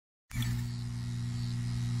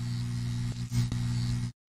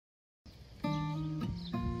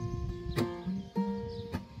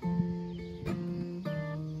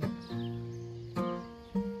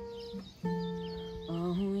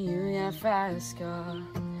fast car,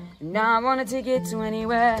 and I want a ticket to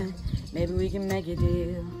anywhere. Maybe we can make a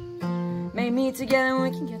deal. Maybe meet together and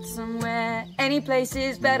we can get somewhere. Any place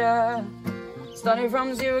is better. Starting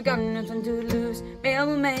from zero, got nothing to lose. Maybe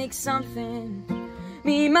we'll make something.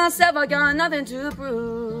 Me, myself, I got nothing to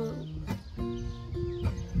prove.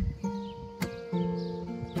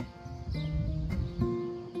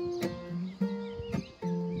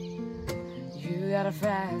 You got a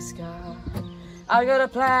fast car, I got a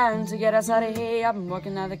plan to get us out of here. I've been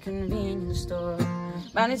working at the convenience store.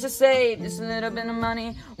 Managed to save just a little bit of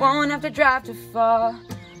money. Won't have to drive too far.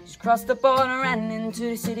 Just cross the border and into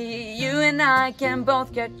the city. You and I can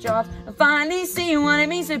both get jobs and finally see what it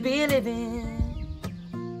means to be living.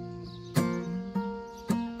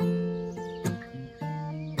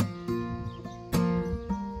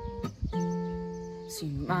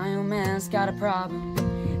 See, my old man's got a problem.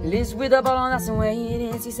 He lives with a bottle, that's the way it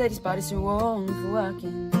is. He said his body's too old for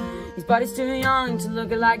working. His body's too young to look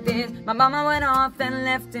like this. My mama went off and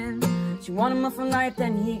left him. She wanted more from life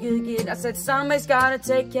than he could get. I said somebody's gotta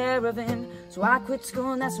take care of him. So I quit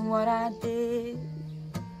school and that's what I did.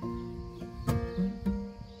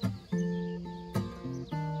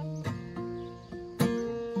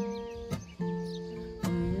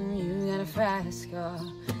 You got a fast car.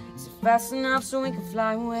 Is it fast enough so we can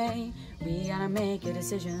fly away? We gotta make a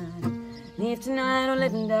decision. Leave tonight or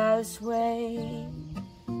live and die this way.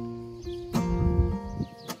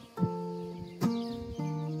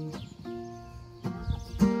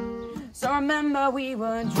 So I remember we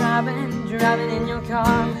were driving in your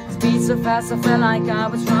car. Speed so fast I felt like I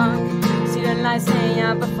was drunk. See the lights stay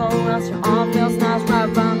out before us. Your arm feels nice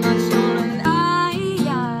right by my shoulder. And I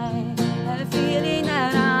had a feeling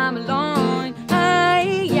that I'm alone. I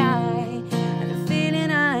had a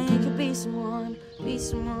feeling I could be someone, be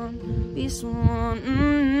someone, be someone.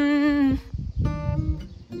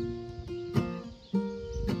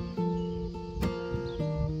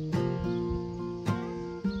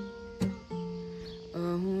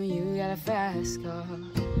 A fast car.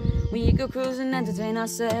 We go cruising, entertain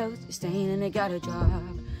ourselves. You're staying and they got a job.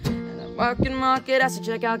 And the working market has to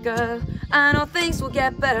check out, girl. I know things will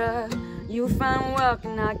get better. You'll find work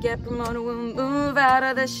and I get promoted. We'll move out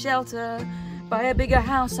of the shelter, buy a bigger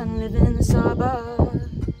house and live in the suburbs.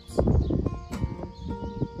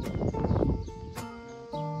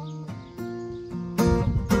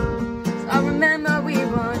 So I remember we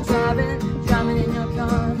were driving in your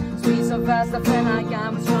car. Speed so fast I felt like I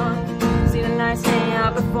was drunk. See the lights stay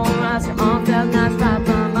out before us. Your arm felt nice right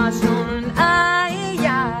by my shoulder. And I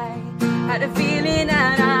had a feeling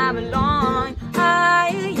that I belong.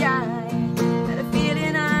 I had a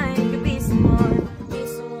feeling I could be someone, be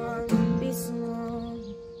someone, be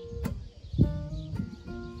someone.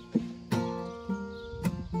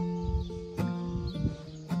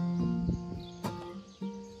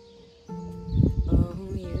 Oh,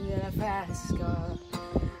 you got a fast car.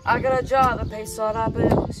 I got a job that pays all our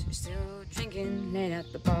bills. You're still drinking late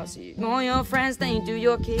at the bar. So you ignore your friends, then you do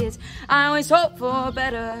your kids. I always hope for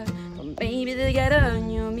better, but maybe together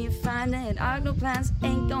and you and me find it. I got no plans,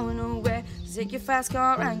 ain't going nowhere. So take your fast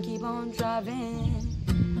car and keep on driving.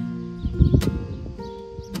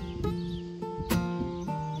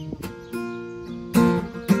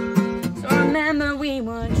 So I remember we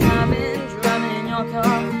were driving in your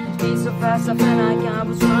car. Speed so fast I felt like I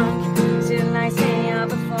was drunk. See the lights stay out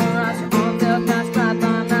before us. Your arm felt nice right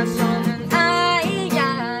by my shoulder. And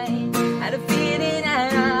I had a feeling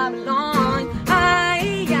that I belong. I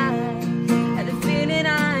had a feeling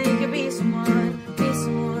I could be someone, be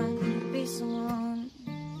someone, be someone.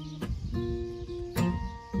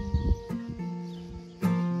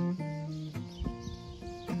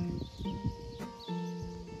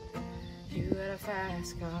 You got a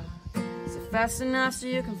fast car. Is it fast enough so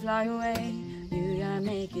you can fly away? You gotta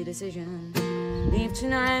make a decision. Leave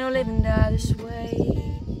tonight or live and die this way.